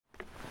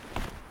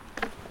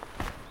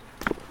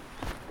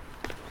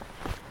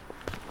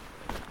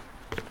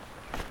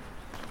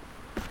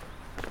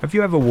Have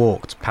you ever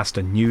walked past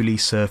a newly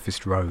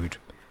surfaced road,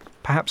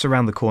 perhaps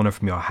around the corner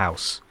from your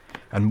house,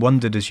 and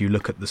wondered as you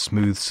look at the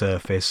smooth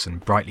surface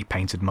and brightly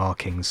painted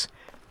markings,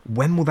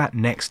 when will that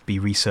next be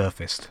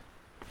resurfaced?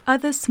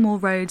 Other small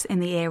roads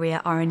in the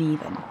area are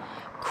uneven,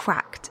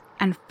 cracked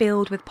and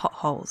filled with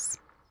potholes.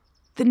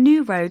 The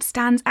new road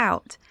stands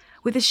out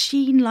with a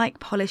sheen like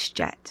polished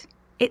jet.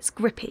 It's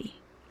grippy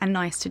and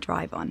nice to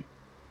drive on.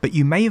 But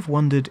you may have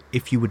wondered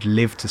if you would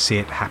live to see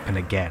it happen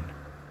again.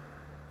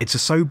 It's a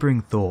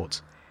sobering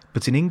thought,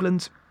 but in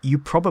England, you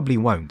probably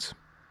won't.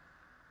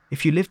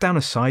 If you live down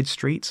a side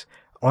street,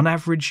 on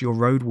average your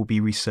road will be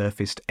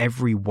resurfaced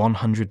every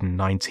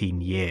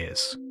 119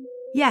 years.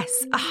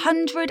 Yes,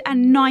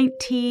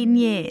 119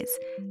 years.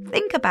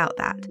 Think about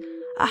that.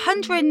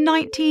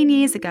 119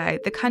 years ago,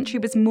 the country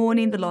was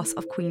mourning the loss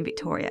of Queen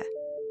Victoria.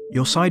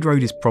 Your side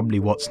road is probably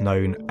what's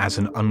known as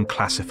an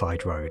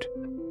unclassified road.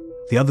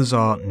 The others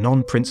are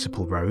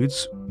non-principal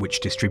roads, which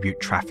distribute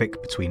traffic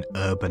between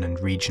urban and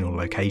regional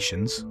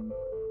locations.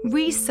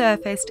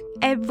 Resurfaced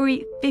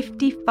every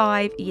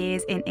 55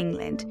 years in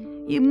England.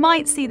 You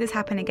might see this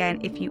happen again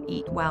if you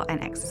eat well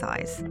and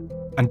exercise.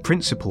 And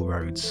principal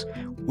roads,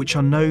 which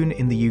are known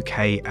in the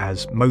UK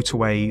as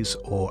motorways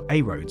or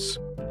A roads.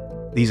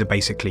 These are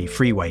basically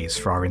freeways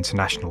for our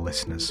international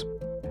listeners.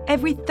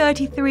 Every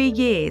 33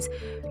 years,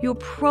 you'll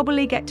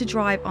probably get to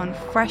drive on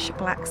fresh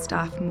black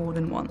stuff more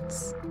than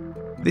once.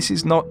 This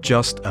is not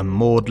just a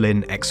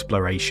maudlin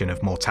exploration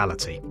of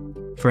mortality.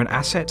 For an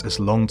asset as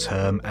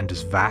long-term and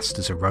as vast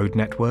as a road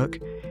network,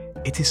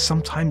 it is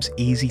sometimes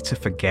easy to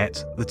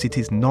forget that it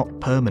is not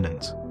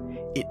permanent.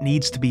 It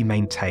needs to be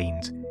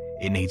maintained,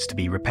 it needs to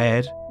be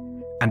repaired,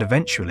 and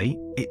eventually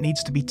it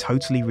needs to be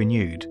totally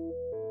renewed.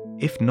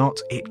 If not,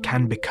 it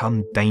can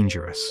become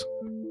dangerous.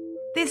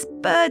 This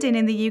burden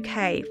in the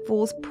UK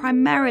falls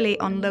primarily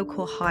on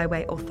local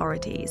highway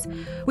authorities,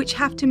 which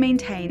have to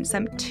maintain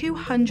some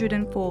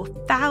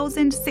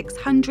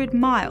 204,600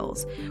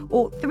 miles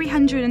or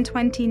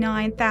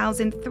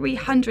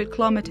 329,300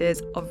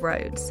 kilometres of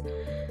roads.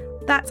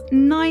 That's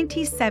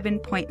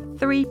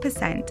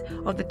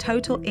 97.3% of the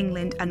total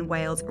England and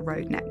Wales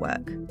road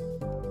network.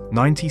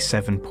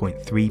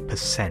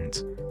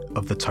 97.3%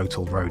 of the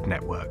total road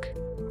network.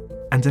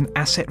 And an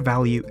asset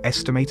value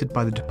estimated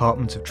by the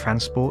Department of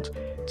Transport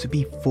to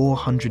be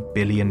 £400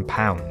 billion,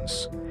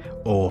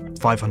 or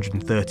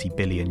 $530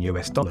 billion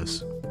US.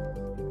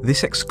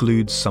 This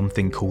excludes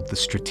something called the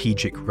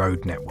Strategic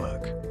Road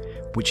Network,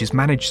 which is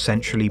managed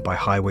centrally by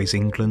Highways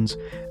England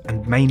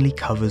and mainly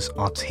covers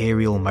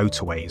arterial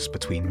motorways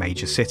between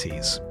major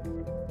cities.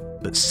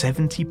 But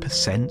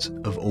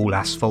 70% of all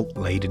asphalt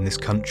laid in this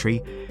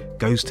country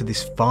goes to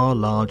this far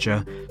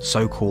larger,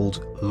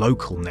 so-called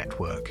local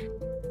network.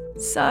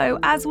 So,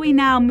 as we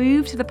now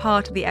move to the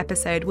part of the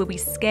episode where we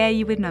scare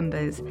you with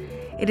numbers,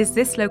 it is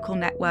this local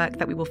network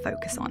that we will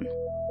focus on.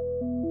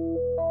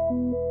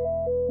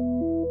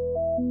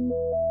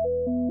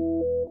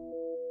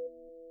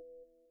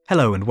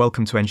 Hello and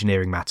welcome to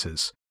Engineering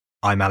Matters.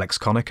 I'm Alex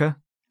Conacher.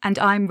 And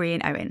I'm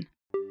Rhian Owen.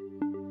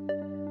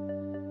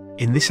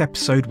 In this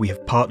episode, we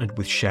have partnered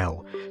with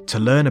Shell to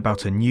learn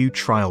about a new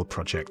trial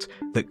project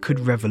that could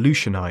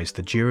revolutionise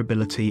the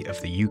durability of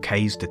the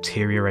UK's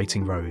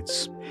deteriorating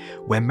roads,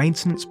 where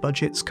maintenance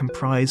budgets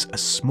comprise a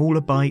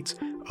smaller bite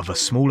of a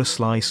smaller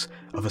slice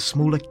of a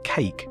smaller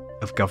cake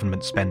of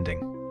government spending.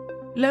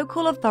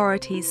 Local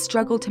authorities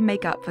struggle to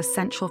make up for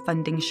central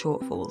funding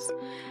shortfalls,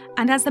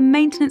 and as the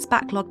maintenance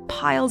backlog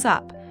piles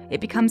up,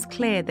 it becomes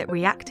clear that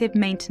reactive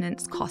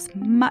maintenance costs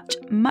much,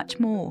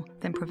 much more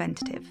than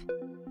preventative.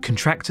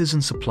 Contractors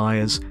and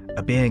suppliers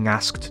are being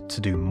asked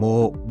to do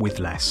more with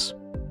less.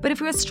 But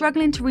if we are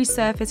struggling to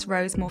resurface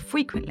roads more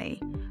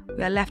frequently,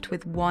 we are left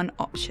with one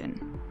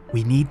option.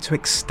 We need to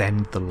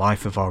extend the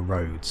life of our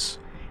roads,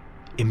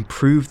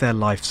 improve their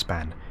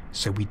lifespan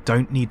so we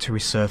don't need to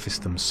resurface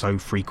them so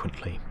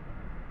frequently.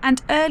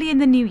 And early in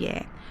the new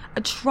year,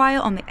 a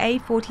trial on the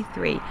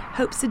A43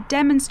 hopes to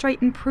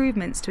demonstrate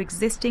improvements to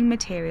existing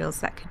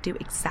materials that could do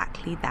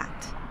exactly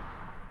that.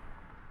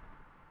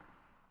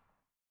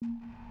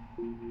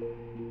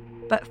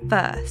 But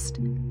first,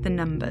 the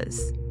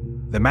numbers.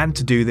 The man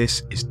to do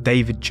this is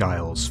David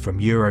Giles from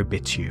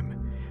Eurobitume,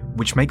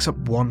 which makes up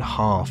one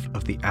half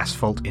of the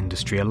Asphalt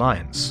Industry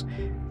Alliance,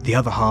 the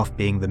other half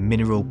being the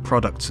Mineral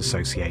Products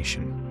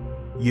Association.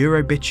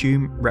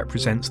 Eurobitume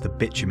represents the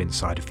bitumen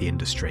side of the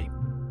industry.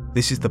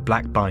 This is the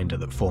black binder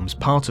that forms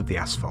part of the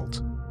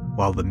asphalt,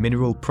 while the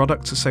Mineral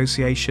Products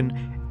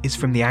Association is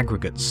from the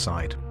aggregates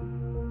side.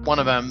 One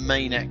of our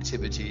main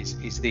activities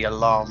is the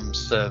alarm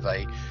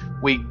survey.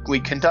 We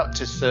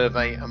conduct a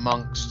survey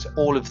amongst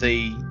all of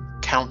the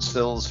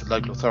councils,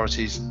 local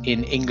authorities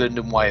in England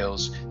and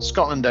Wales.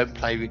 Scotland don't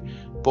play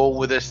ball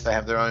with us. They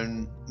have their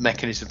own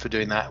mechanism for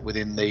doing that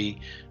within the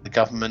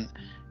government.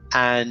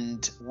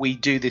 And we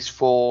do this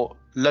for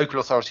local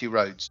authority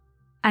roads.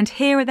 And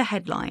here are the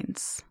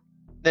headlines.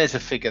 There's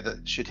a figure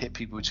that should hit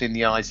people between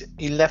the eyes.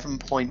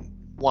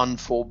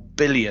 11.14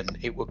 billion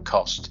it would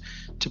cost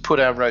to put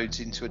our roads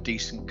into a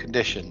decent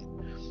condition.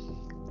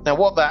 Now,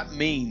 what that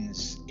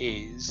means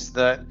is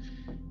that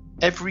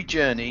Every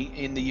journey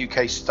in the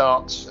UK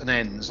starts and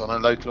ends on a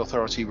local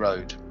authority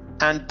road.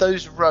 And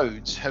those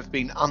roads have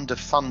been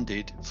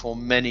underfunded for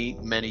many,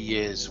 many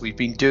years. We've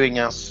been doing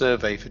our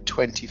survey for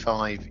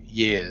 25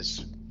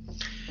 years.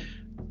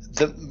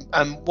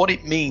 What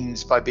it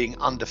means by being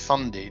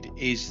underfunded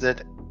is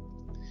that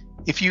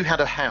if you had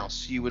a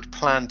house, you would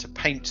plan to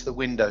paint the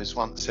windows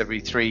once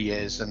every 3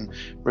 years and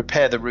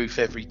repair the roof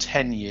every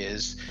 10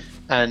 years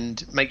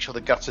and make sure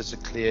the gutters are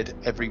cleared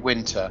every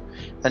winter.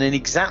 And in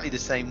exactly the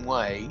same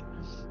way,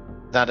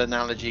 that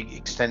analogy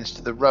extends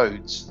to the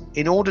roads.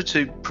 In order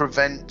to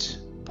prevent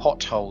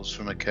potholes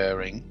from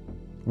occurring,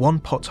 one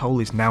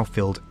pothole is now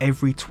filled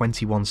every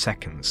 21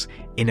 seconds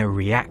in a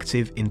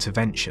reactive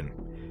intervention.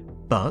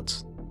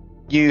 But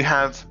you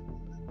have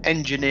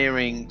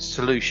engineering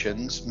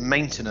solutions,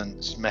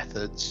 maintenance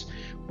methods,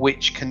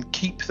 which can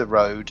keep the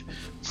road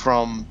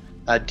from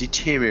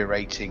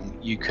deteriorating.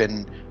 You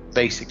can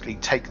basically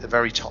take the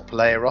very top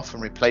layer off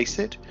and replace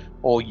it,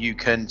 or you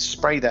can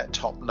spray that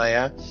top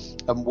layer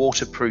and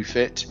waterproof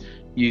it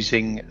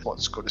using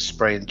what's called a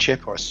spray and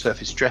chip or a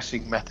surface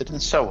dressing method,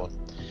 and so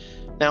on.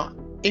 Now,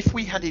 if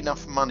we had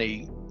enough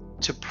money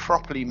to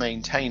properly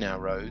maintain our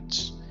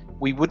roads,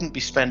 we wouldn't be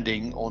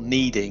spending or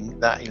needing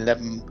that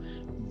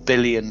 £11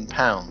 billion.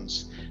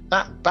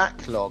 That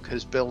backlog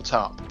has built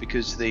up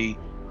because the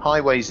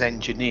highways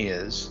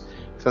engineers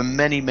for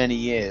many, many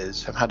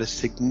years have had a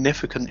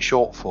significant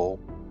shortfall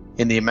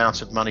in the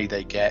amount of money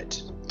they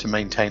get to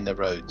maintain their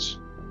roads.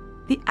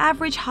 The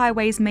average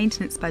highways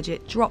maintenance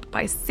budget dropped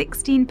by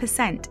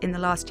 16% in the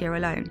last year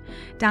alone,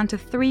 down to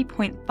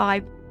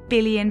 £3.5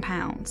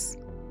 billion.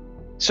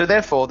 So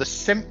therefore, the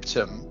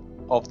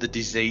symptom of the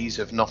disease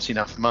of not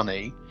enough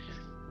money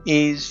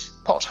is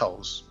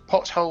potholes.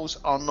 Potholes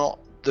are not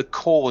the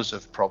cause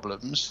of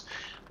problems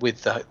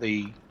with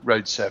the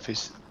road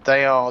surface.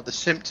 They are the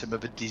symptom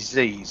of a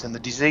disease, and the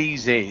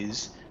disease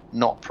is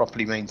not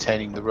properly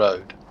maintaining the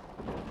road.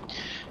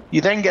 You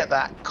then get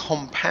that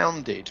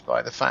compounded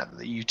by the fact that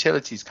the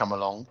utilities come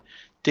along,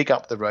 dig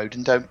up the road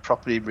and don't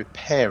properly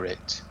repair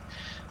it.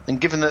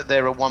 And given that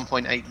there are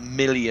 1.8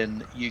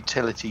 million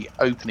utility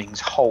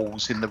openings,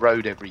 holes in the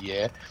road every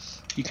year,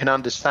 you can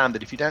understand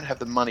that if you don't have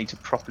the money to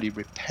properly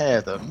repair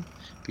them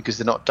because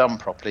they're not done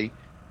properly,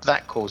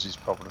 that causes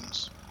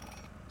problems.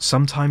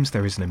 Sometimes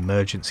there is an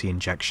emergency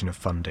injection of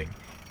funding,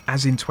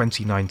 as in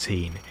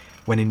 2019,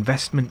 when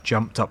investment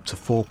jumped up to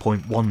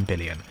 £4.1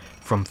 billion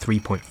from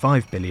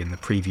 £3.5 billion the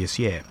previous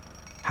year.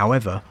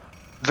 However,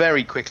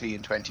 very quickly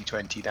in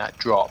 2020 that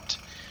dropped.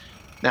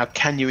 Now,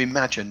 can you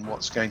imagine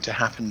what's going to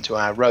happen to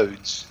our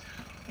roads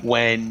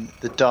when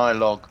the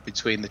dialogue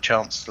between the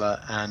Chancellor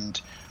and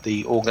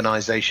the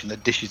organisation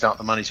that dishes out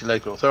the money to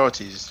local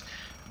authorities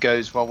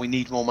goes, well, we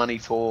need more money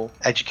for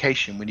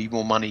education, we need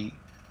more money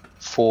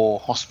for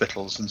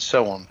hospitals and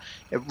so on.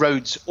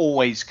 Roads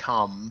always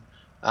come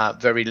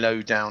very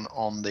low down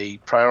on the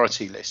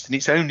priority list, and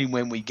it's only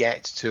when we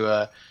get to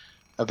a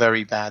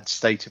very bad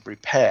state of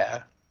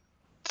repair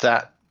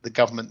that the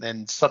government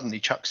then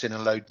suddenly chucks in a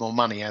load more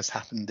money, as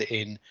happened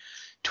in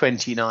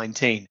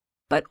 2019.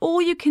 But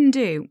all you can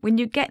do when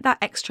you get that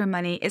extra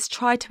money is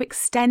try to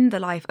extend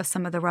the life of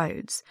some of the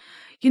roads.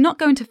 You're not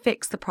going to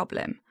fix the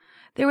problem.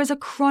 There is a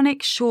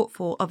chronic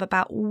shortfall of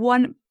about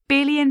 £1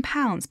 billion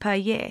per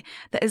year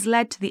that has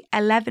led to the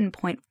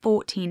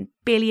 £11.14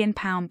 billion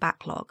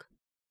backlog.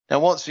 Now,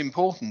 what's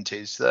important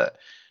is that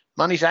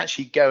money's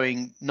actually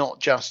going not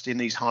just in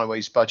these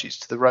highways budgets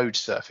to the road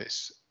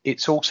surface.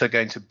 It's also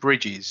going to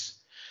bridges,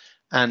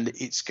 and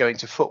it's going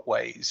to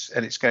footways,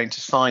 and it's going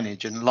to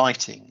signage and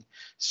lighting.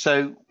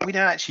 So we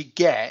don't actually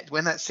get,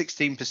 when that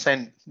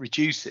 16%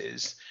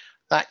 reduces,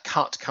 that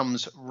cut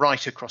comes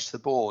right across the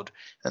board.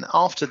 And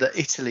after the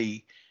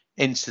Italy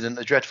incident,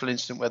 the dreadful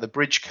incident where the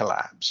bridge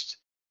collapsed.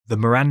 The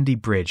Morandi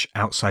Bridge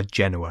outside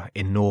Genoa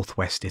in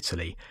northwest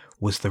Italy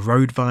was the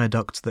road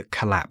viaduct that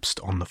collapsed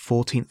on the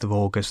 14th of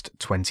August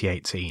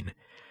 2018,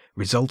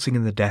 resulting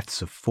in the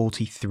deaths of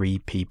 43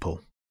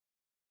 people.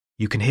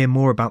 You can hear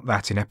more about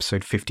that in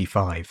episode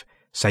 55,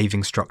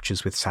 Saving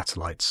Structures with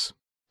Satellites.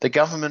 The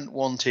government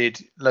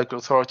wanted local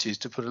authorities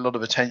to put a lot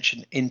of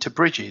attention into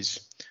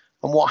bridges.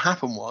 And what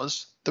happened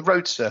was the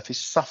road surface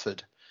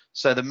suffered.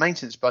 So the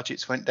maintenance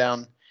budgets went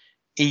down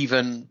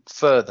even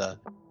further.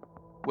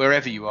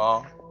 Wherever you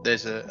are,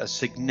 there's a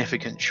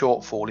significant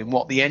shortfall in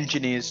what the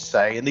engineers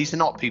say. And these are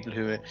not people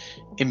who are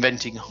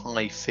inventing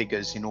high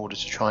figures in order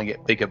to try and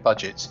get bigger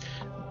budgets.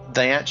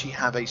 They actually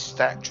have a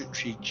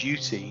statutory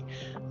duty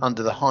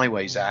under the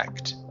Highways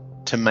Act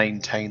to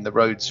maintain the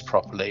roads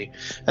properly.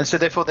 And so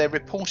therefore their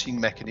reporting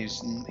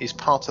mechanism is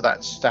part of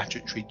that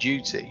statutory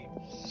duty.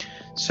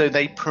 So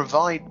they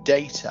provide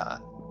data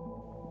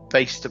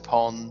based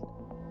upon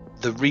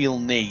the real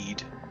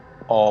need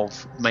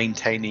of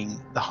maintaining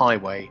the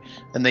highway,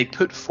 and they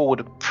put forward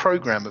a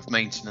program of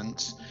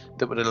maintenance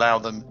that would allow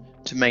them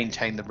to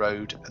maintain the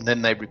road, and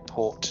then they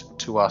report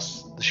to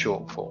us the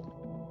shortfall.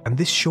 And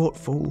this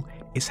shortfall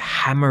is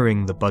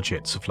hammering the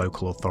budgets of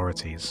local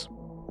authorities.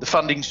 The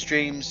funding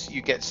streams,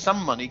 you get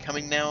some money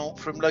coming now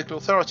from local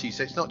authorities,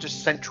 so it's not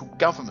just central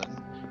government.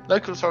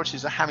 local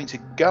authorities are having to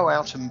go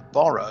out and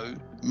borrow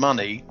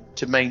money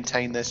to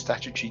maintain their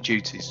statutory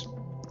duties.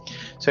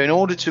 So in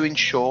order to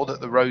ensure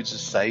that the roads are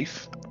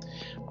safe,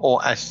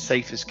 or as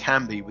safe as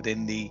can be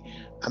within the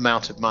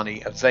amount of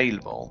money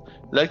available,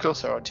 local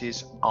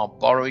authorities are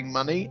borrowing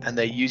money, and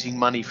they're using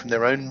money from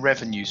their own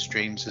revenue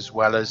streams as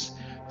well as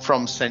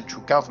from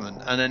central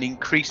government. And an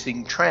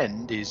increasing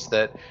trend is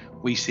that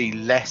we see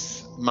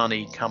less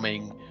money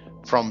coming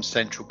from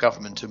central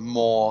government and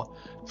more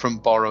from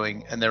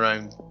borrowing and their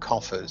own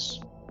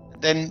coffers.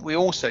 Then we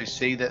also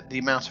see that the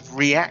amount of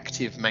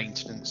reactive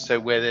maintenance, so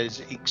where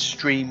there's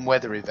extreme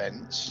weather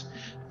events,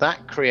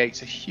 that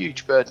creates a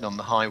huge burden on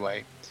the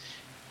highway.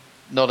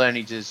 Not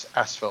only does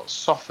asphalt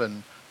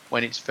soften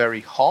when it's very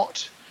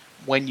hot,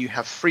 when you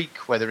have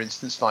freak weather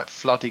incidents like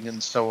flooding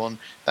and so on,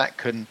 that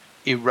can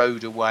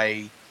erode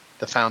away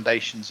the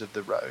foundations of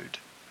the road.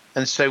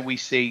 And so we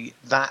see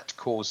that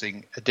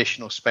causing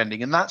additional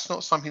spending. And that's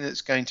not something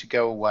that's going to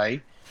go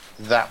away.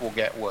 That will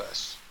get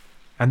worse.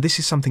 And this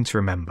is something to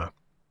remember.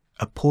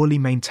 A poorly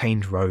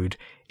maintained road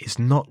is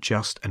not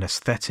just an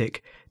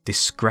aesthetic,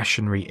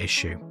 discretionary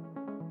issue.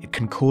 It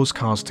can cause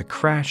cars to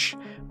crash,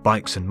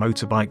 bikes and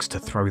motorbikes to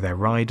throw their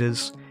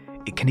riders.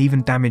 It can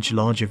even damage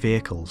larger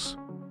vehicles.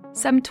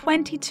 Some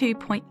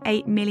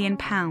 £22.8 million,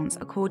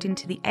 according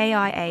to the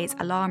AIA's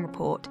alarm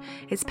report,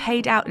 is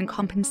paid out in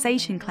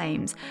compensation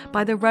claims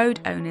by the road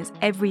owners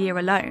every year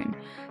alone,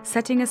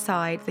 setting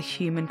aside the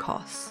human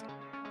costs.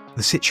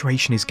 The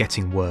situation is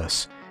getting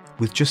worse,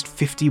 with just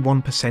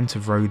 51%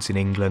 of roads in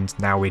England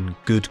now in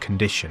good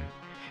condition,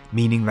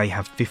 meaning they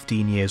have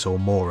 15 years or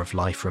more of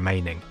life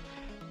remaining,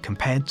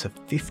 compared to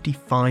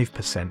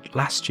 55%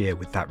 last year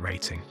with that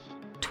rating.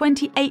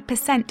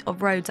 28%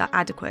 of roads are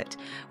adequate,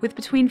 with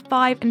between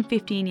 5 and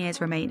 15 years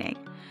remaining.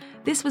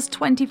 This was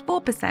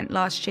 24%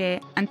 last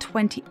year and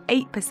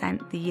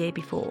 28% the year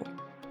before.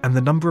 And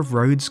the number of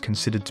roads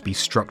considered to be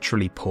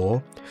structurally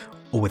poor,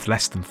 or with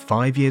less than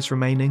 5 years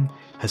remaining,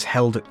 has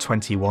held at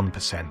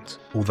 21%,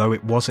 although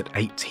it was at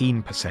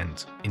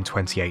 18% in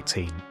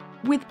 2018.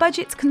 With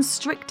budgets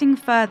constricting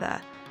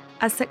further,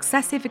 as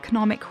successive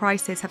economic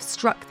crises have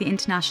struck the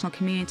international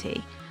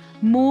community,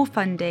 more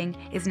funding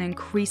is an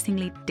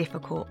increasingly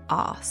difficult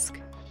ask.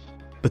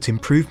 But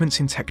improvements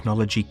in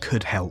technology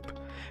could help,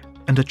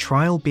 and a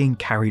trial being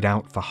carried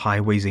out for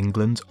Highways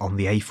England on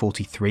the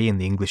A43 in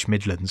the English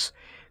Midlands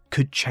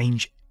could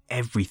change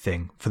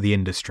everything for the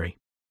industry.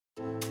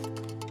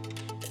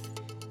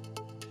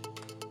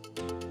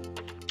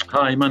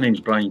 Hi, my name's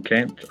Brian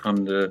Kent.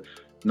 I'm the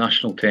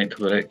National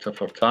Technical Director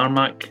for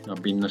Tarmac.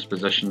 I've been in this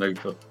position now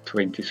for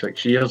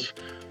 26 years,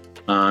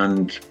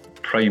 and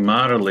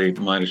primarily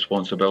my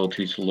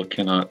responsibilities are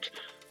looking at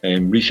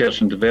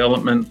research and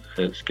development.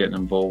 It's getting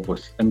involved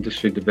with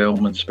industry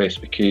development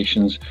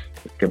specifications,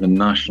 giving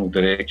national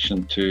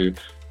direction to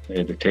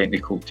the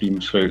technical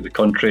teams throughout the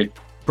country.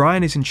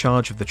 Brian is in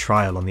charge of the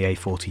trial on the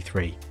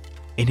A43.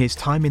 In his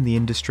time in the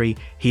industry,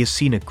 he has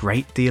seen a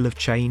great deal of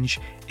change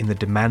in the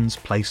demands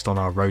placed on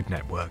our road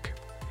network,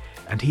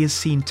 and he has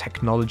seen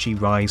technology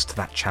rise to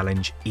that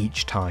challenge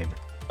each time.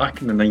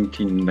 Back in the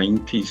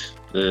 1990s,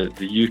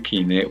 the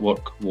UK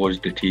network was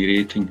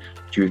deteriorating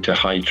due to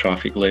high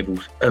traffic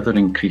levels, ever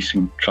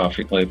increasing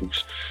traffic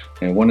levels.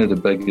 One of the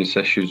biggest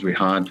issues we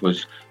had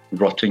was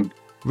rutting.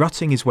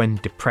 Rutting is when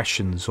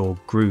depressions or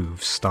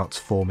grooves start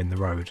to form in the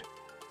road.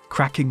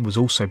 Cracking was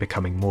also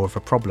becoming more of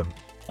a problem.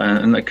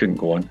 And that couldn't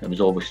go on. It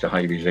was obviously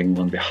Highways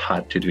England. They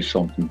had to do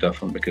something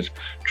different because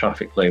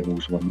traffic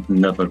levels were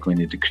never going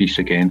to decrease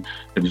again.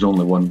 There was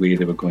only one way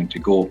they were going to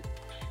go.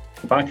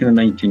 Back in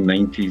the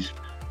 1990s,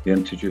 they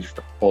introduced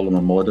a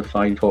polymer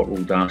modified hot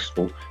rolled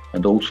asphalt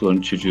and also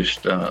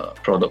introduced a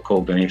product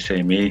called an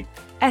SMA.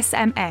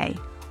 SMA,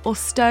 or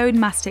stone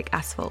mastic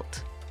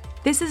asphalt.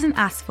 This is an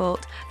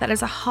asphalt that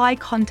has a high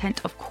content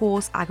of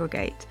coarse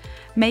aggregate,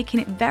 making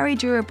it very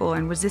durable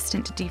and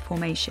resistant to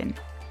deformation,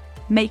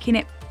 making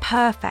it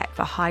perfect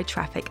for high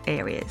traffic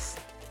areas.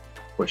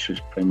 Which was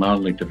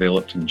primarily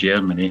developed in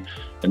Germany,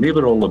 and they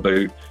were all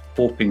about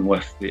coping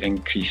with the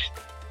increased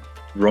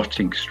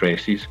rutting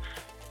stresses,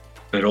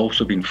 but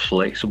also being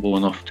flexible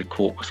enough to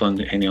cope with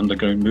any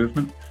underground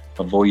movement,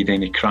 avoid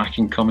any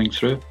cracking coming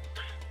through.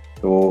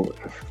 So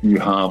if you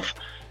have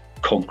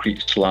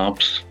concrete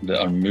slabs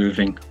that are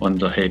moving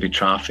under heavy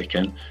traffic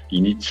in,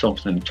 you need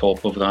something on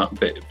top of that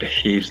that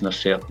behaves in a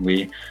certain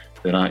way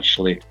that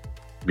actually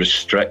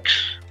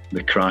restricts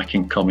the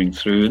cracking coming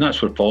through, and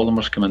that's where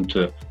polymers come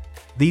into it.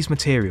 These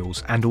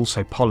materials, and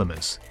also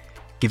polymers,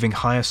 giving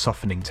higher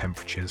softening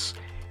temperatures,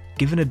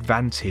 give an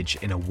advantage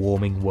in a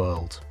warming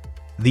world.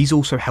 These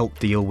also help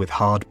deal with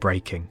hard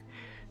braking.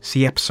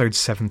 See episode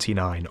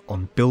 79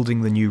 on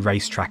building the new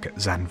racetrack at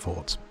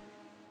Zandvoort.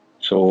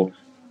 So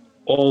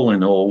all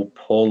in all,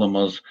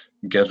 polymers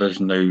give us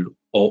now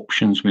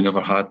options we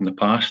never had in the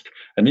past,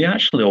 and they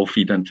actually all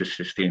feed into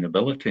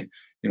sustainability.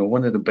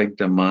 One of the big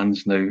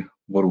demands now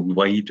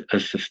worldwide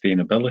is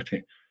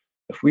sustainability.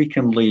 If we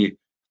can lay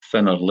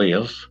thinner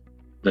layers,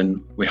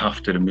 then we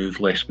have to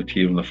remove less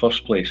material in the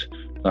first place.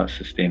 That's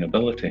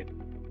sustainability.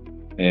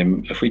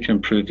 If we can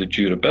improve the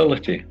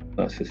durability,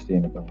 that's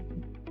sustainability.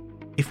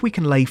 If we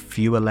can lay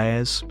fewer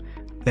layers,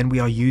 then we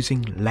are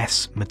using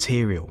less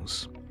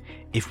materials.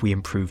 If we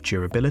improve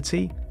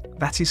durability,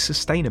 that is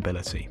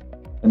sustainability.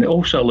 And it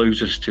also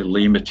allows us to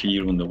lay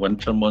material in the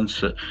winter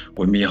months that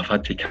we may have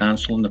had to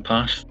cancel in the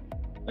past,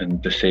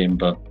 in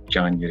December,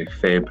 January,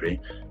 February,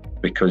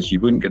 because you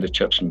wouldn't get the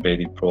chips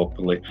embedded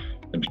properly.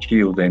 The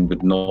material then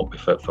would not be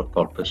fit for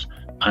purpose,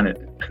 and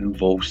it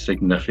involves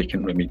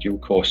significant remedial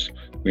costs.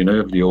 We now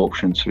have the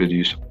option through the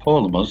use of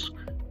polymers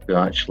to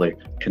actually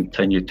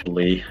continue to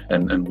lay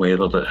in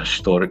weather that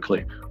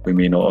historically we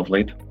may not have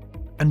laid.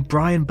 And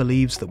Brian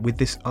believes that with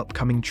this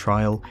upcoming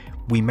trial,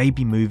 we may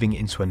be moving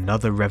into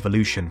another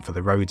revolution for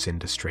the roads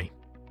industry.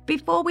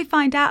 Before we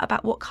find out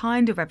about what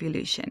kind of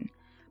revolution,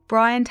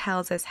 Brian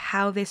tells us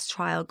how this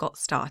trial got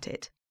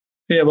started.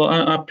 Yeah, well,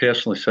 I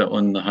personally sit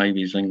on the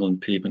Highways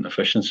England Pavement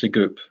Efficiency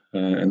Group,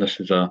 and this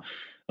is a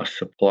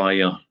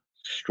supplier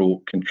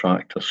stroke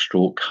contractor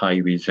stroke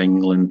Highways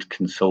England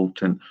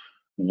consultant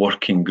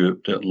working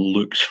group that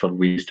looks for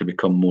ways to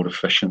become more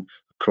efficient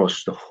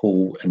across the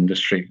whole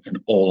industry in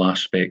all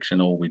aspects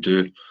and all we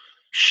do.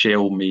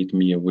 Shell made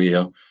me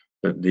aware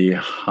that they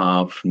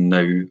have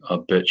now a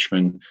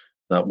bitumen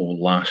that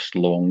will last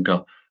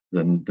longer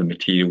than the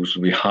materials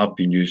we have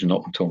been using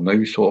up until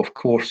now. So, of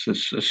course,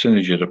 as soon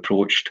as you're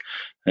approached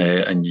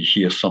and you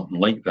hear something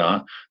like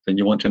that, then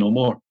you want to know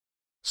more.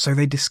 So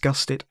they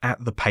discussed it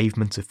at the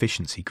Pavement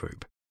Efficiency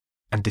Group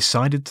and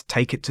decided to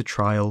take it to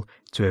trial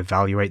to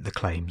evaluate the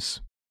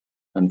claims.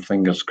 And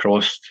fingers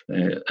crossed,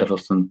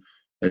 everything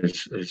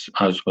is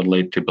as we're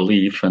led to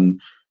believe.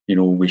 And,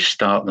 we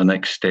start the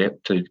next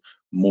step to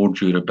more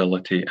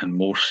durability and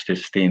more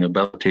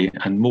sustainability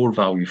and more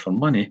value for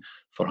money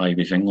for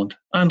Highways England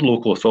and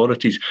local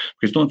authorities.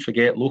 Because don't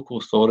forget, local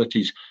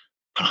authorities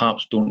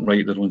perhaps don't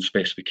write their own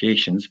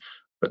specifications,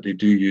 but they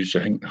do use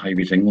the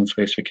Highways England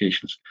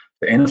specifications.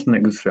 But anything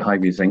that goes through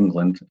Highways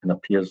England and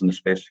appears in the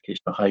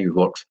specification of Highway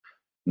Works,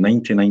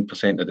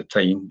 99% of the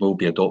time will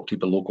be adopted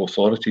by local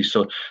authorities.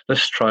 So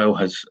this trial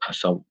has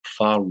a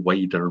far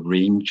wider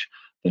range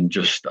than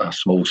just a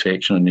small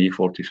section on the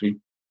A43.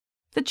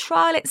 The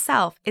trial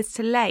itself is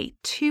to lay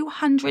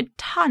 200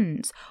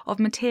 tonnes of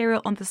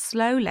material on the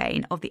slow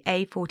lane of the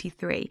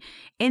A43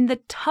 in the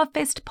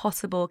toughest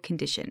possible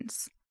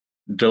conditions.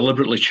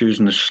 Deliberately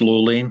choosing the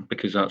slow lane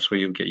because that's where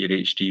you'll get your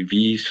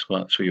HGVs,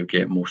 that's where you'll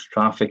get most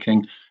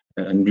trafficking.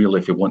 And really,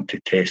 if we want to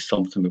test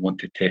something, we want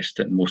to test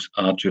it in most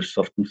arduous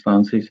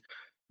circumstances.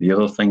 The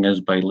other thing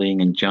is, by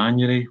laying in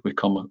January, we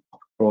come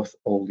across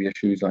all the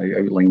issues I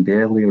outlined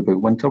earlier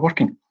about winter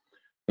working.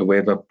 The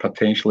weather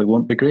potentially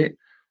won't be great,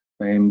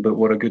 but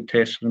what a good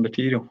test for the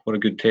material. What a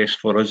good test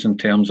for us in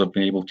terms of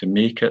being able to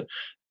make it,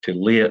 to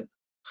lay it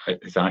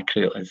as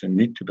accurate as it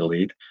needs to be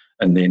laid,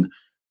 and then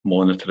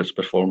monitor its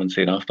performance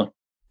thereafter.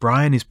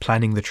 Brian is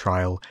planning the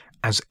trial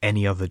as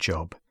any other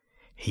job.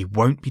 He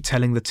won't be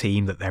telling the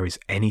team that there is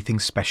anything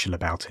special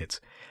about it,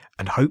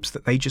 and hopes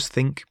that they just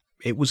think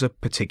it was a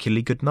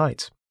particularly good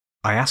night.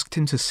 I asked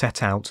him to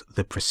set out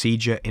the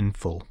procedure in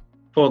full.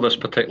 For this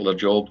particular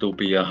job, there'll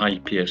be a high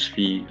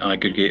PSV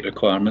aggregate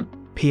requirement.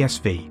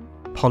 PSV,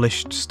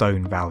 polished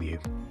stone value.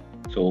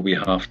 So we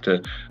have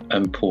to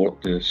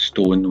import the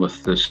stone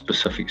with the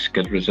specific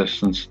skid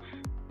resistance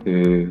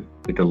to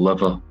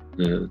deliver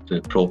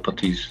the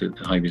properties that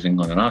the Highways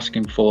England are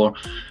asking for.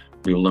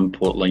 We will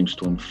import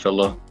limestone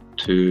filler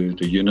to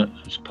the unit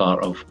as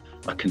part of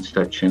a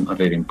constituent, a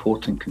very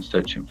important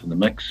constituent for the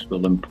mix.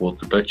 We'll import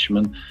the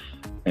bitumen,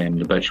 and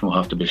the bitumen will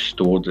have to be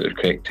stored at the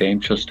correct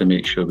temperatures to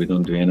make sure we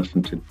don't do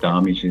anything to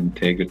damage the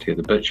integrity of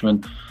the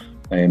bitumen.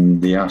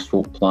 The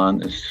asphalt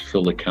plant is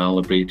fully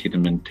calibrated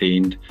and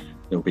maintained.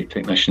 There'll be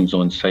technicians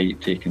on site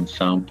taking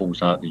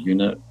samples at the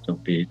unit. There'll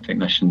be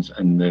technicians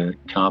in the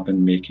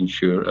cabin making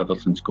sure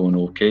everything's going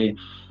okay.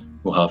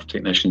 We'll have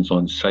technicians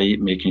on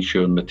site making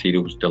sure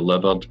material's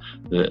delivered,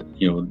 that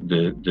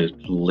the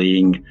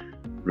laying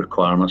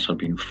requirements are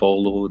being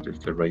followed,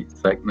 it's the right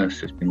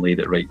thickness, it's been laid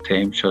at the right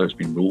temperature, it's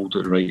been rolled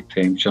at the right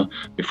temperature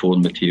before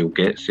the material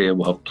gets there.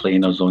 We'll have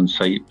planers on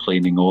site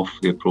planing off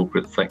the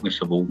appropriate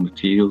thickness of old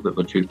material that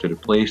we're due to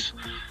replace.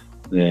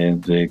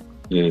 The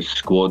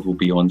squad will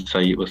be on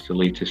site with the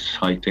latest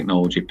high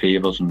technology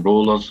pavers and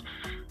rollers,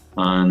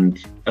 and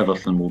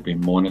everything will be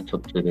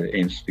monitored to the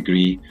nth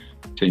degree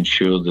to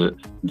ensure that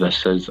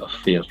this is a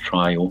fair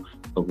trial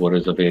of what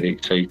is a very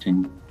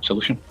exciting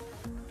solution.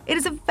 It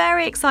is a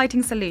very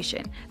exciting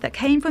solution that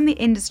came from the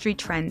industry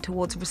trend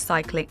towards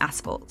recycling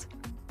asphalt.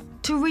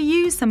 To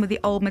reuse some of the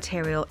old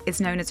material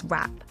is known as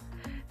RAP.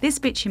 This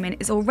bitumen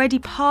is already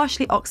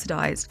partially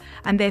oxidised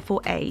and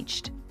therefore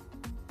aged.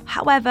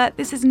 However,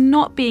 this is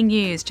not being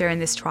used during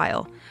this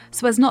trial,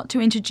 so as not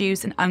to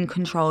introduce an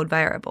uncontrolled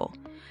variable.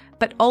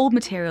 But old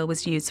material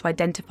was used to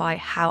identify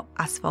how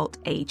asphalt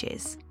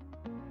ages.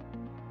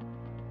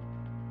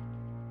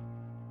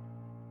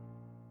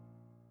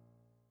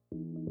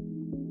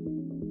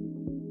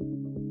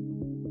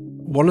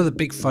 One of the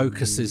big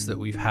focuses that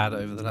we've had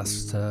over the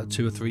last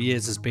 2 or 3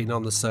 years has been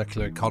on the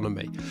circular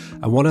economy.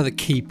 And one of the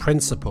key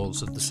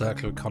principles of the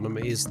circular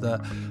economy is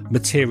that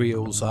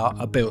materials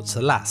are built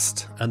to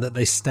last and that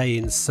they stay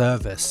in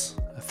service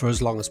for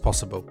as long as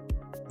possible.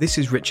 This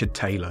is Richard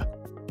Taylor,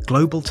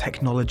 Global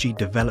Technology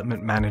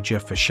Development Manager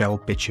for Shell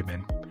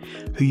Bitumen,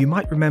 who you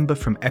might remember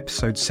from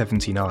episode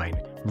 79,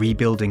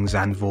 Rebuilding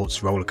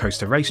Zandvoort's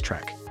Rollercoaster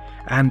Racetrack,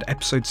 and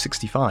episode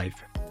 65,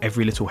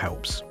 Every Little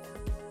Helps.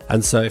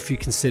 And so if you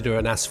consider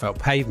an asphalt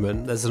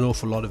pavement, there's an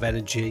awful lot of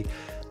energy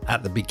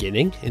at the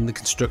beginning in the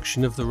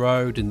construction of the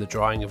road, in the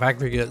drying of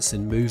aggregates,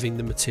 in moving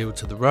the material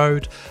to the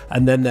road.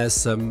 And then there's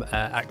some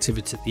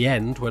activity at the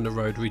end when a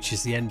road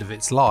reaches the end of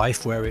its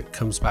life where it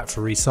comes back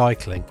for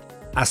recycling.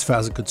 Asphalt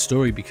has a good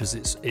story because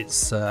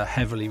it's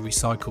heavily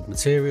recycled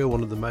material,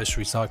 one of the most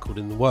recycled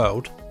in the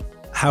world.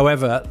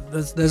 However,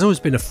 there's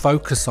always been a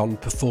focus on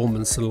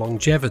performance and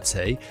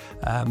longevity,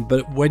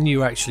 but when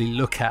you actually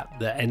look at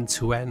the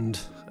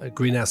end-to-end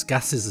greenhouse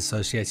gases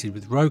associated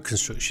with road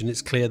construction,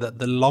 it's clear that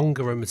the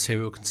longer a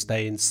material can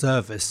stay in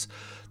service,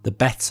 the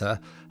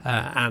better.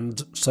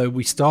 And so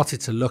we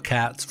started to look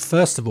at,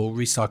 first of all,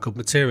 recycled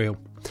material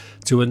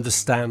to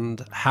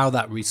understand how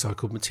that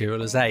recycled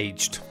material has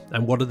aged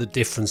and what are the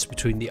difference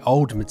between the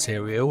old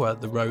material at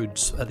the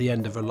roads at the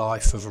end of a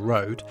life of a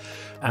road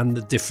and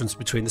the difference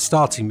between the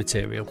starting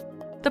material.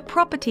 The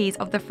properties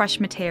of the fresh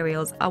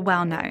materials are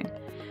well known,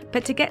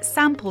 but to get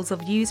samples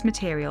of used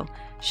material,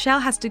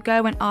 Shell has to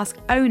go and ask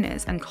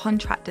owners and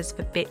contractors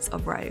for bits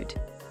of road.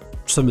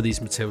 Some of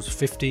these materials are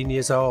 15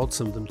 years old,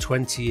 some of them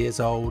 20 years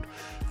old.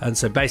 And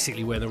so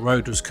basically when a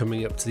road was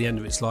coming up to the end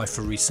of its life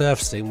for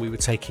resurfacing, we were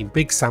taking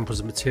big samples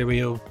of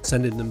material,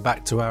 sending them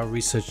back to our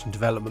research and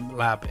development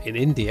lab in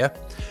India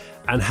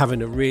and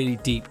having a really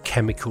deep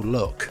chemical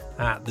look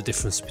at the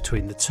difference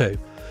between the two.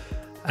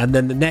 And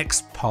then the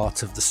next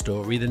part of the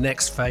story, the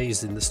next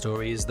phase in the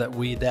story, is that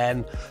we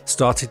then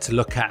started to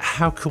look at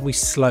how can we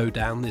slow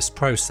down this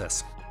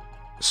process.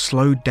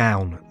 Slow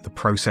down the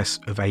process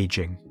of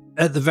ageing.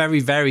 At the very,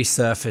 very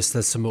surface,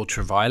 there's some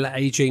ultraviolet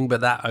aging,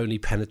 but that only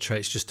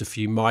penetrates just a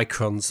few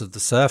microns of the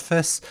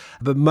surface.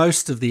 But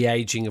most of the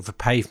aging of a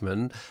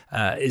pavement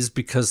is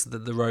because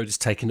the road is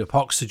taking up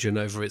oxygen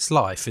over its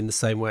life, in the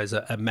same way as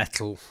a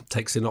metal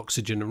takes in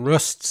oxygen and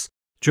rusts.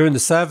 During the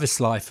service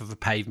life of a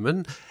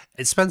pavement,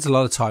 it spends a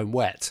lot of time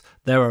wet.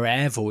 There are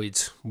air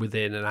voids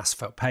within an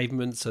asphalt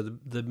pavement, so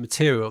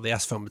the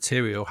asphalt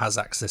material has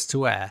access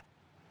to air.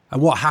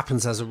 And what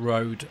happens as a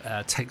road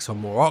takes on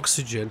more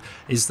oxygen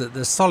is that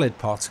there's solid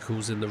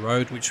particles in the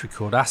road, which we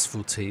call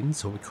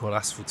asphaltenes.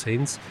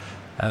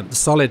 The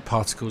solid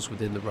particles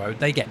within the road,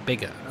 they get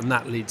bigger, and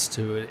that leads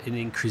to an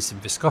increase in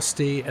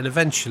viscosity and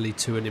eventually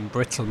to an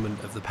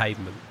embrittlement of the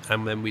pavement.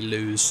 And then we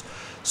lose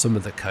some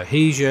of the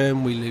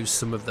cohesion, we lose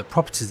some of the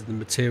properties of the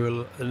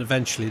material, and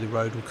eventually the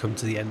road will come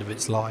to the end of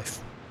its life.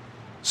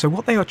 So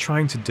what they are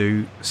trying to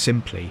do,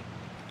 simply,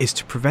 is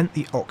to prevent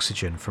the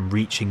oxygen from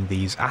reaching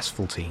these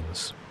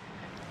asphaltenes.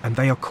 And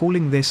they are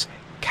calling this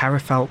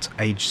Carafalt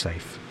Age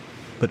Safe.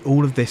 But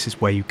all of this is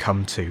where you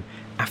come to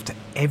after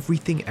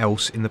everything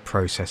else in the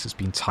process has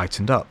been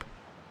tightened up.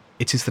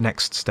 It is the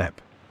next step.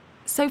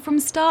 So from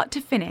start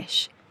to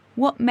finish,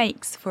 what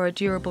makes for a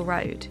durable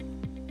road?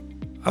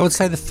 I would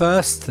say the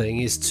first thing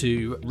is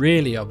to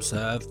really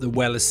observe the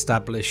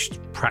well-established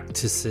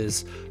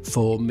practices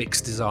for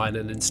mixed design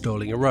and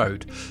installing a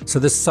road. So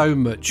there's so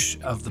much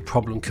of the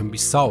problem can be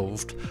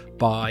solved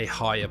by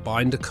higher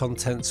binder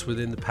contents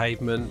within the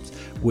pavement,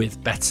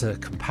 with better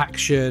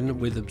compaction,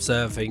 with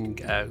observing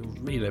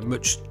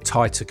much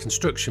tighter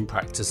construction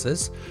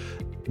practices.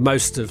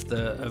 Most of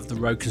the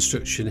road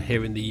construction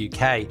here in the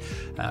UK,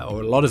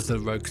 or a lot of the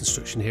road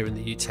construction here in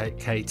the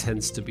UK,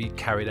 tends to be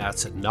carried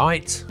out at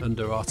night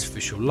under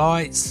artificial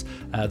lights.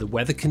 The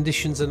weather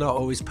conditions are not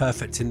always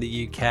perfect in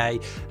the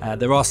UK.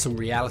 There are some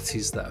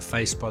realities that are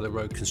faced by the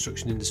road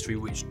construction industry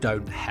which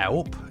don't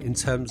help in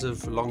terms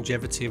of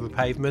longevity of a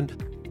pavement.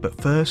 But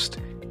first,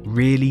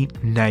 really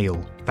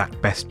nail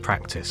that best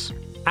practice.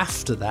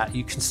 After that,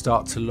 you can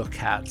start to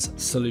look at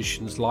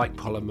solutions like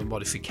polymer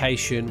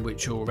modification,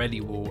 which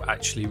already will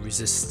actually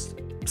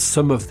resist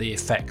some of the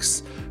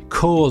effects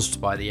caused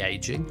by the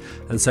aging.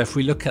 And so if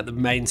we look at the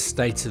main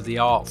state of the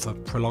art for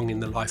prolonging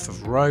the life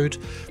of a road,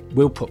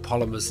 we'll put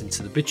polymers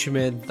into the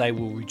bitumen. They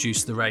will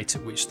reduce the rate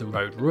at which the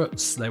road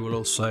ruts. They will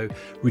also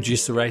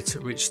reduce the rate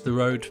at which the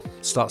road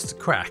starts to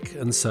crack.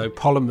 And so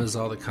polymers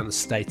are the kind of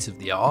state of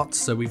the art.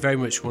 So we very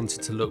much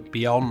wanted to look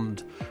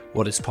beyond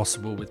what is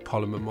possible with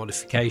polymer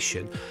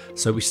modification.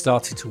 So we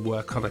started to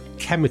work on a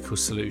chemical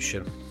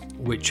solution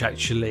which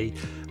actually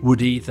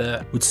would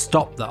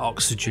stop the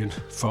oxygen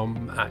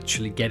from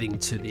actually getting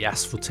to the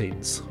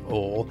asphaltenes,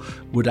 or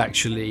would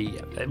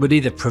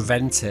either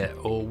prevent it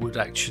or would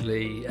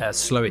actually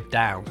slow it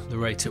down, the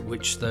rate at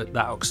which that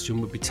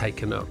oxygen would be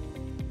taken up.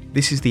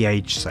 This is the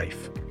Age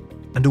Safe,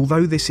 and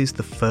although this is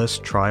the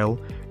first trial,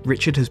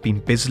 Richard has been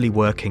busily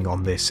working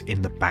on this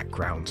in the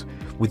background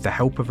with the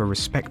help of a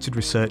respected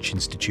research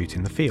institute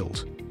in the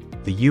field,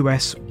 the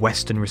US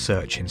Western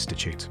Research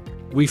Institute.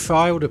 We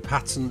filed a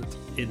patent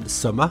in the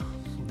summer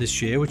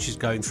this year, which is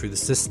going through the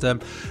system,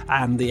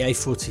 and the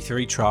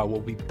A43 trial will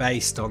be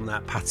based on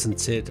that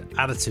patented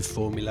additive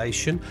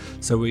formulation.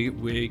 So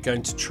we're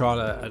going to trial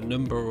a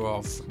number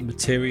of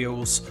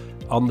materials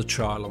on the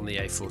trial on the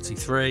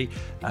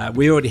A43.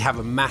 We already have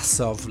a mass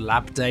of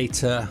lab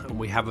data, and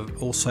we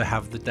also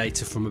have the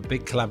data from a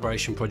big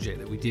collaboration project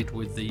that we did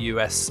with the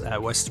US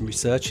Western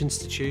Research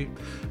Institute,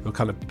 who are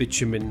kind of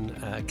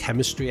bitumen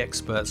chemistry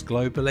experts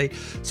globally.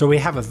 So we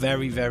have a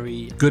very,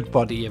 very good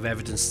body of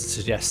evidence to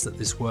suggest that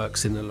this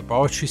works in a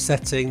laboratory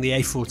setting. The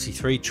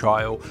A43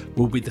 trial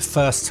will be the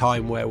first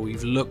time where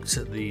we've looked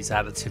at these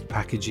additive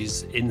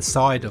packages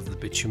inside of the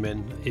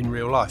bitumen in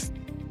real life,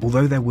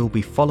 although there will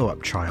be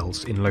follow-up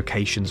trials in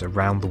locations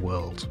around the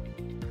world.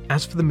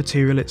 As for the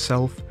material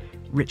itself,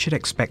 Richard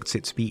expects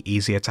it to be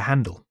easier to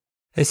handle.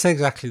 It's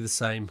exactly the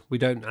same. We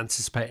don't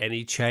anticipate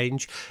any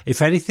change.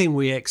 If anything,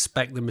 we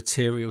expect the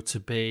material to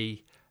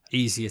be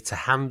easier to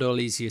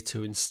handle, easier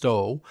to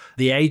install.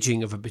 The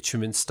aging of a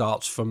bitumen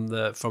starts from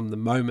the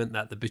moment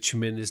that the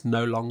bitumen is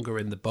no longer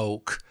in the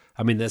bulk.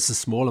 I mean, there's a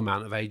small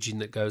amount of aging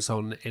that goes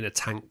on in a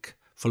tank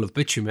full of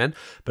bitumen,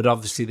 but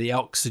obviously the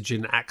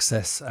oxygen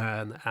access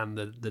and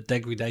the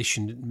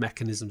degradation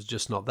mechanisms are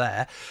just not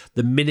there.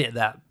 The minute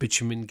that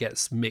bitumen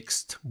gets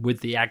mixed with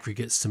the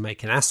aggregates to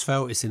make an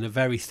asphalt, it's in a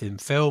very thin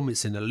film,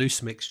 it's in a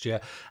loose mixture,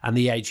 and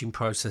the aging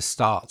process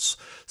starts.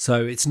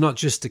 So it's not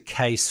just a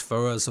case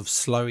for us of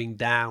slowing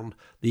down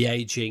the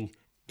aging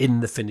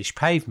in the finished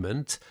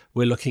pavement.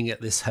 We're looking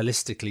at this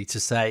holistically to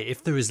say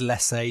if there is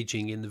less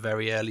aging in the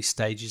very early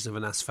stages of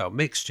an asphalt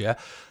mixture,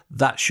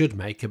 that should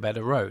make a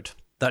better road.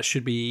 That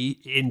should be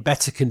in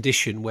better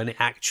condition when it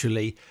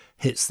actually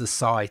hits the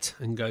site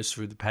and goes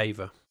through the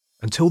paver.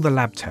 Until the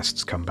lab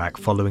tests come back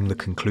following the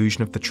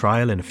conclusion of the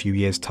trial in a few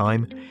years'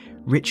 time,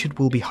 Richard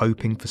will be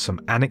hoping for some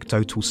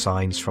anecdotal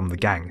signs from the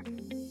gang.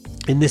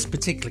 In this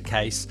particular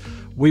case,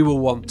 we will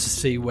want to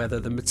see whether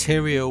the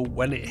material,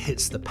 when it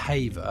hits the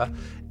paver,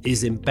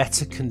 is in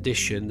better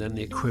condition than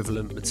the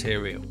equivalent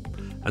material.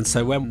 And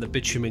so when the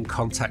bitumen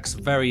contacts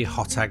very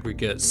hot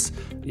aggregates,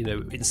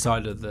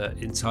 inside of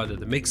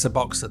the mixer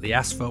box at the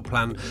asphalt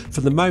plant,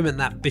 from the moment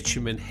that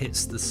bitumen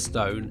hits the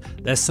stone,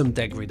 there's some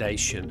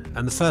degradation.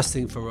 And the first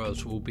thing for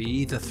us will be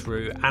either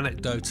through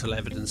anecdotal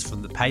evidence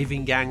from the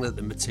paving gang that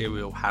the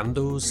material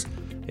handles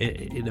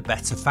in a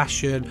better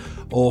fashion,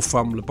 or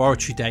from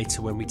laboratory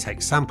data when we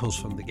take samples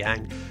from the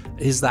gang,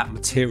 is that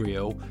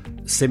material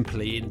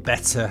simply in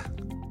better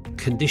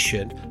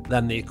condition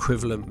than the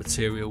equivalent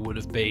material would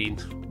have been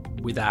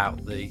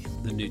without the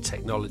new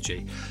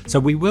technology. So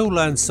we will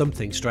learn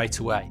something straight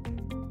away.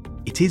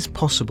 It is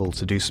possible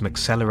to do some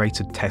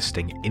accelerated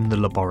testing in the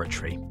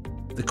laboratory.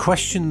 The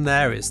question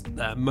there is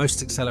that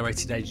most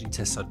accelerated aging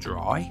tests are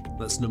dry.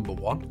 That's number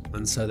one,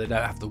 and so they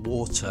don't have the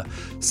water.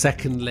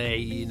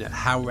 Secondly,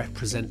 how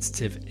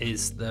representative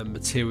is the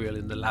material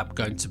in the lab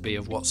going to be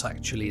of what's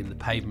actually in the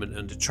pavement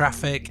under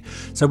traffic?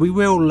 So we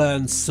will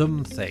learn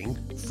something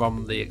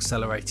from the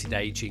accelerated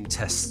aging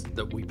tests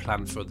that we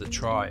plan for the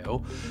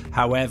trial.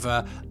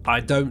 However,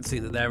 I don't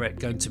think that they're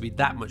going to be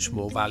that much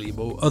more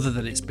valuable, other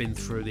than it's been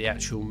through the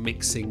actual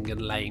mixing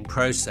and laying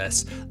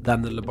process,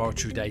 than the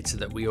laboratory data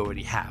that we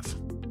already have.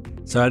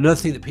 So another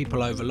thing that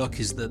people overlook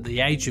is that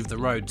the age of the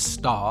road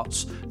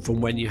starts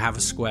from when you have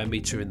a square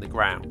metre in the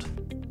ground.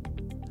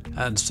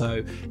 And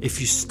so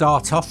if you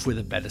start off with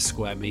a better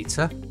square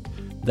metre,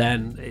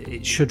 then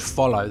it should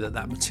follow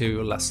that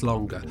material lasts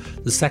longer.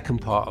 The second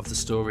part of the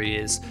story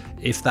is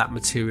if that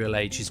material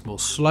ages more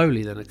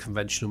slowly than a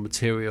conventional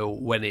material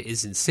when it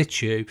is in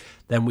situ,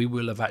 then we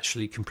will have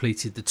actually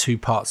completed the two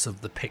parts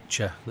of the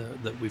picture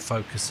that we're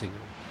focusing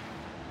on.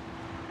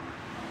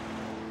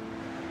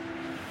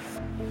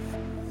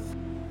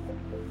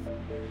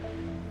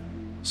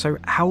 So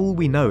how will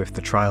we know if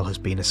the trial has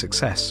been a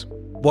success?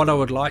 What I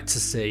would like to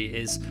see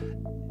is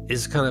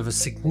kind of a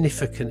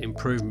significant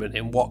improvement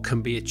in what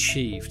can be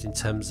achieved in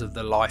terms of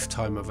the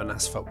lifetime of an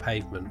asphalt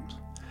pavement.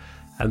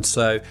 And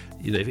so,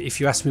 if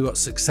you ask me what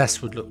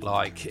success would look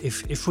like,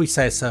 if we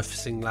say a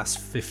surfacing lasts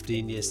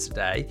 15 years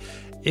today,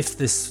 if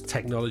this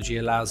technology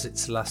allows it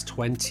to last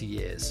 20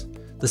 years,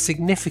 the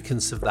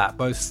significance of that,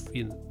 both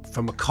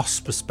from a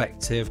cost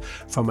perspective,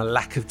 from a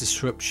lack of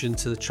disruption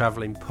to the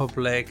travelling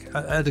public,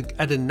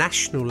 at a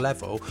national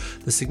level,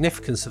 the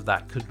significance of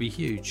that could be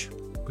huge,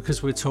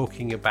 because we're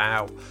talking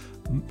about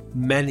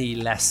many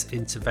less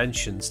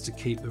interventions to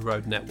keep the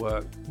road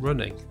network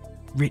running.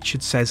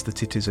 Richard says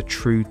that it is a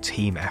true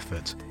team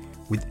effort,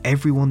 with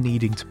everyone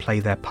needing to play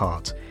their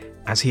part,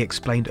 as he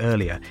explained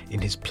earlier in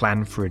his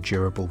plan for a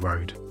durable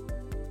road.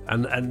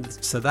 And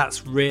so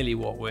that's really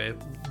what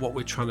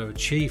we're trying to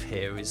achieve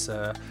here is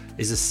a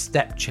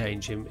step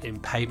change in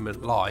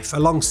pavement life,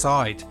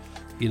 alongside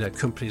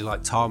companies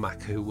like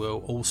Tarmac, who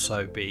will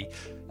also be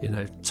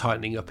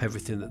tightening up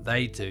everything that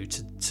they do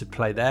to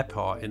play their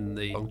part in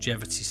the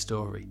longevity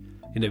story.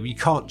 You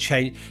can't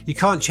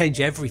change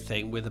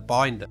everything with a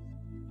binder.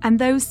 And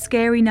those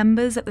scary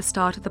numbers at the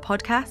start of the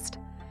podcast,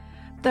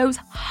 those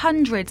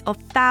hundreds of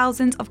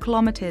thousands of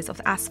kilometres of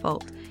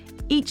asphalt,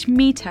 each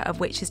metre of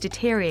which is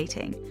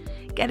deteriorating,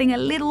 getting a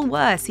little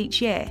worse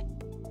each year.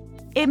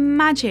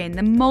 Imagine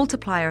the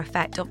multiplier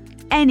effect of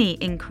any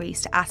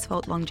increase to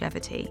asphalt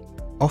longevity.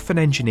 Often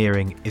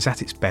engineering is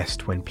at its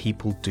best when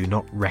people do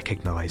not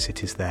recognise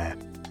it is there,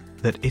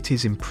 that it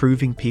is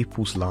improving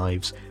people's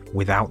lives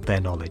without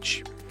their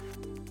knowledge.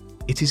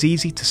 It is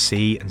easy to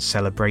see and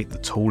celebrate the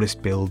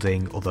tallest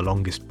building or the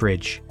longest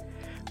bridge,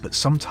 but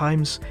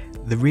sometimes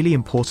the really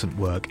important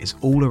work is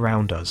all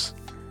around us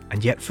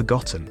and yet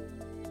forgotten.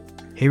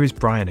 Here is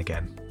Brian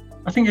again.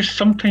 I think it's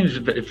sometimes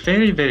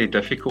very, very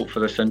difficult for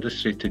this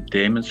industry to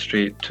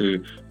demonstrate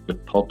to the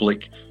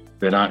public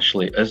that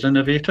actually is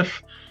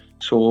innovative.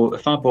 So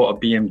if I bought a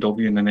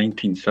BMW in the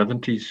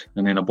 1970s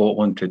and then I bought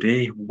one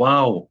today,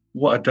 wow,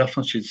 what a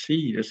difference you'd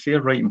see. It's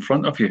there right in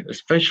front of you.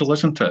 It's visual,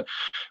 isn't it?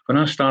 When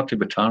I started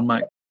with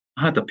Tarmac,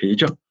 I had a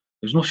pager.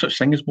 There's no such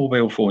thing as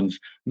mobile phones.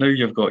 Now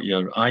you've got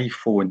your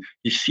iPhone.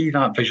 You see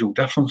that visual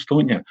difference,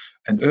 don't you?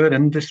 In our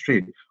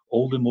industry,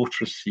 all the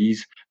motorist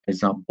sees is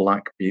that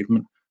black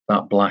pavement,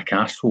 that black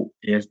asphalt.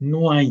 He has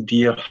no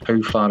idea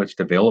how far it's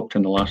developed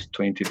in the last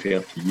 20,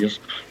 30 years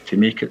to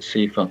make it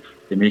safer,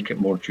 to make it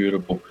more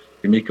durable,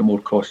 to make it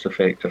more cost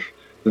effective.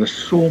 There's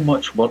so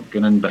much work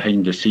going in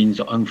behind the scenes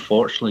that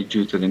unfortunately,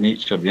 due to the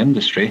nature of the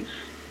industry,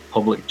 the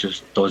public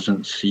just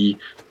doesn't see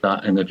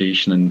that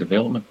innovation and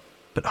development.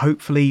 But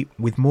hopefully,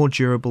 with more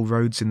durable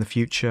roads in the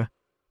future,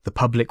 the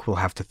public will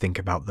have to think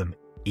about them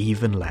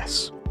even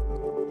less.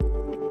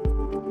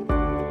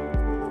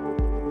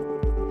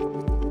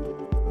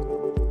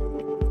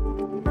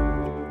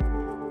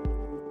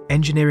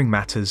 Engineering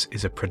Matters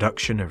is a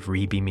production of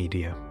Reby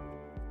Media.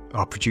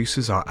 Our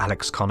producers are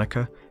Alex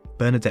Conacher,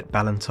 Bernadette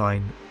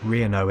Ballantyne,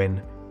 Rhian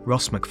Owen,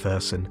 Ross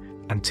McPherson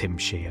and Tim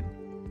Sheehan.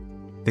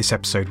 This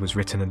episode was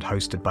written and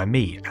hosted by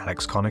me,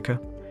 Alex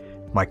Conacher.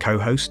 My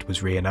co-host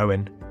was Rhian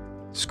Owen.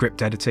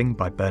 Script editing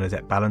by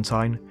Bernadette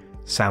Ballantyne.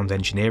 Sound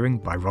engineering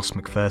by Ross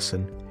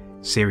McPherson.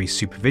 Series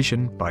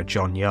supervision by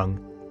John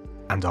Young.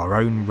 And our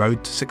own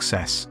road to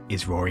success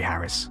is Rory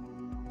Harris.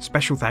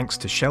 Special thanks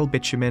to Shell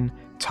Bitumen,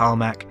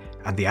 Tarmac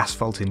and the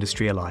Asphalt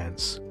Industry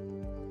Alliance.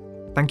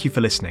 Thank you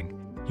for listening.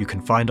 You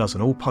can find us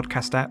on all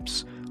podcast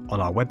apps,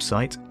 on our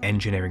website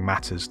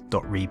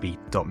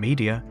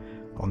engineeringmatters.reby.media,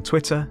 on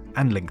Twitter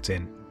and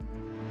LinkedIn.